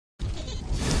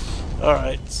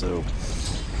Alright, so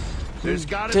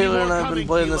Taylor and I have been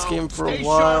playing this game for a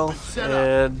while,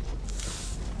 and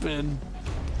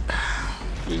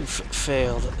we've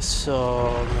failed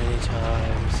so many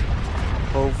times.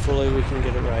 Hopefully we can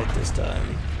get it right this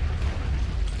time,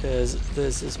 because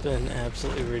this has been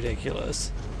absolutely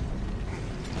ridiculous.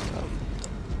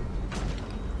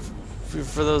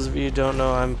 For those of you who don't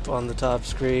know, I'm on the top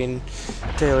screen,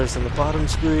 Taylor's on the bottom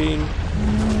screen,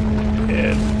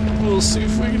 and we'll see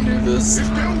if we can do this.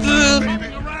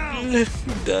 He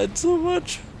died so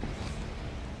much.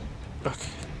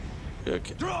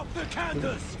 Okay. Drop the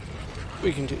canvas.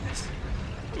 We can do this.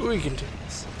 We can do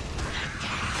this.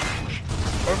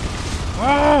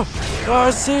 Ah! Oh,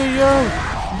 I see you!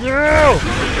 Yeah!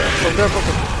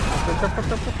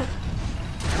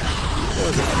 That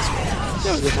was a nice roll.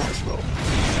 That was a nice roll.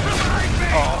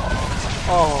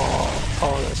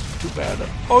 Oh, that's too bad.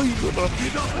 Oh, you good.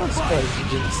 I'm surprised you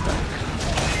didn't stop.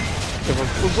 If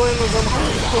we're playing this on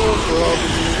hardcore, we're all going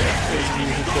to do that. As you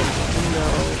can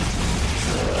know.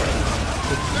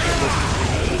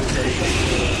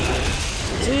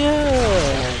 So yeah.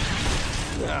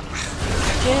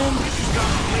 Again.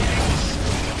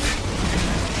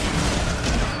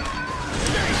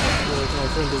 My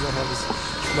friend doesn't have as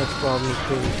much problem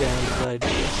putting down as I do.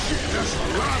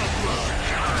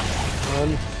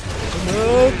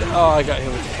 Oh, I got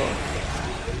him with the torque.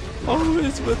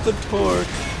 Always with the torque.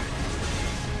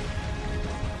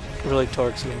 Really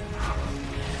torques me.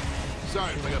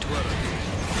 Sorry if I got blood.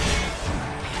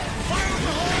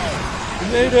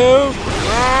 Tomato!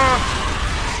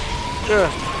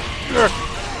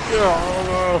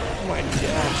 Oh my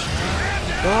gosh.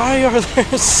 Why are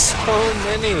there so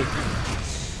many?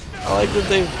 I like that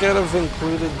they've kind of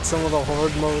included some of the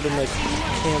horde mode in the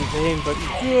campaign, but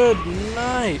good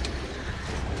night.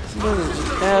 This is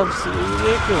just absolutely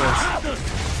ridiculous.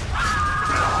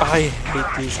 I hate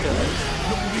these guys.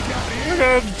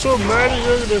 I'm so mad at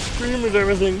you, they're screaming and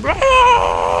everything.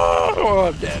 Oh,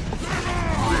 I'm dead.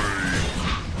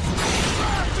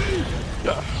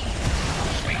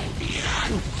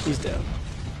 He's down.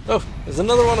 Oh, there's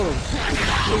another one of them.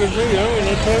 Look at me, I'm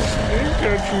gonna touch the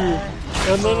at you.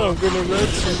 And then I'm gonna read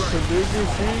some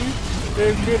calligraphy.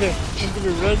 I'm gonna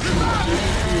read some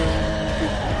calligraphy.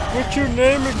 What's your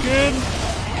name again?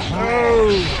 Oh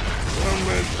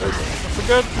man, I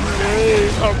forgot your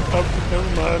name. Oh,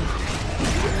 never mind.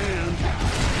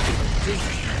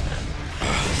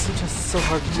 It's just so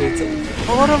hard to chase it. I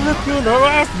wanna rip you in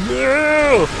half!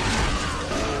 No!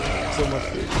 So much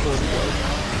fun.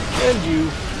 And you.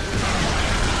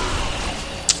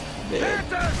 Man.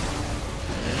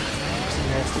 Some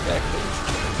nasty back things.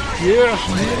 Yeah,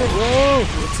 whoa!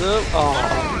 What's up? Oh.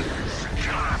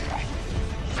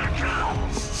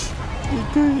 You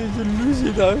guys are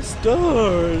losing our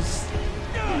stars.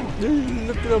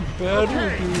 Look at how bad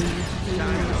we're doing.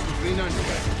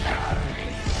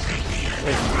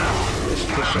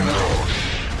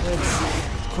 Let's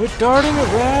quit darting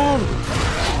around.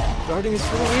 Darting is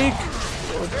for the weak.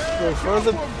 For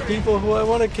the people who I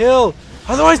want to kill.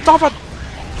 Otherwise, stop it!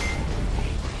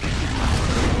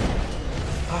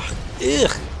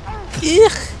 Ugh!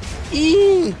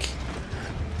 Ink!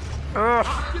 Ugh! I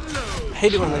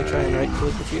hate it when they try and right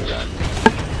click with you around.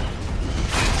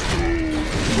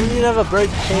 You need to have a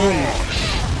break pin.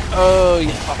 Oh,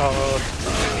 yeah. Oh.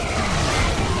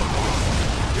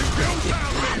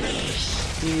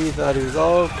 He thought he was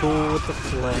all cool with the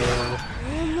flail.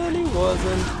 And then he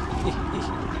wasn't.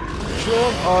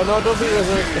 Oh no, don't be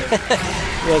resurrected.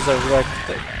 He has a wrecked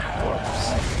the corpse.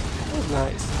 That was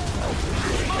nice.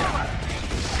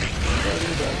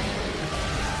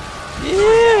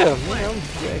 Yeah, man, I'm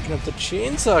racking up the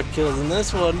chainsaw kills in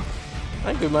this one. I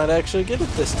think we might actually get it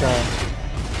this time.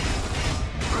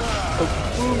 Oh,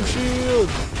 boom shield!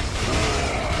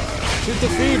 Shoot the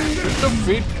feet! Shoot the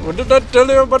feet! What did I tell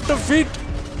you about the feet?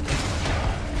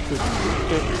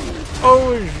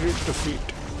 Always shoot the feet.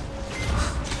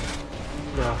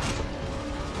 Yeah.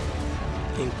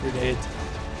 Ink grenades.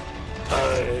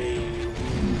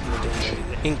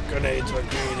 Ink grenades were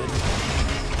created.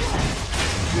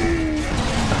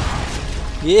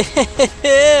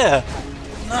 Yeah!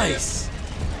 Nice!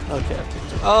 Okay.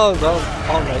 Oh, no.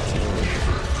 Alright.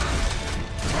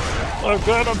 I've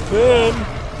got a pin!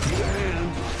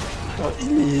 Oh,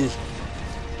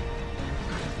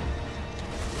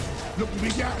 look what we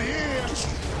got here!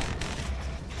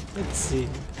 let's see.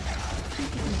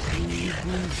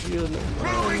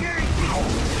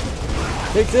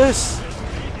 Take this!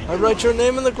 I write your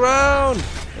name in the ground!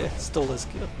 Yeah, stole this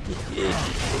kill.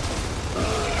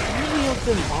 How many of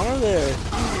them are there?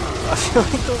 I feel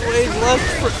like the wave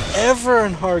lasts forever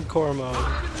in hardcore mode.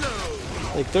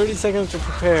 Like 30 seconds to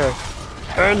prepare.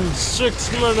 And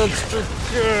 6 minutes to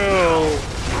go!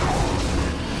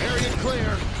 Area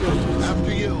clear.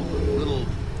 After you, little,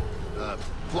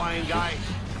 flying guy.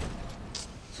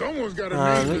 Someone's got to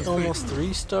name We this almost thing.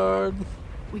 3-starred.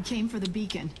 We came for the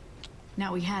beacon.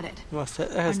 Now we had it.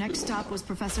 Our next stop was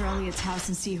Professor Elliott's house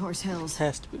in Seahorse Hills.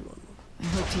 Has to be one. I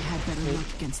hoped he had better luck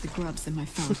against the grubs than my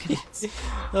fellow cadets.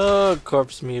 Oh,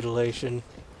 corpse mutilation.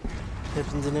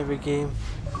 Happens in every game.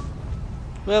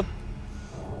 Well,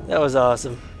 that was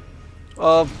awesome.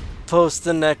 I'll post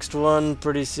the next one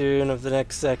pretty soon of the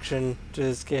next section to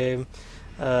this game.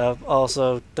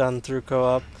 Also done through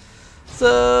co-op.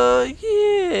 So,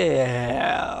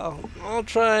 yeah. I'll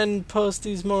try and post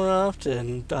these more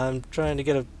often. I'm trying to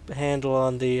get a handle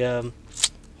on the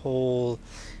whole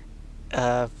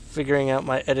figuring out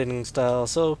my editing style.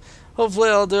 So, hopefully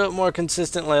I'll do it more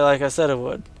consistently like I said I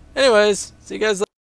would. Anyways, see you guys later.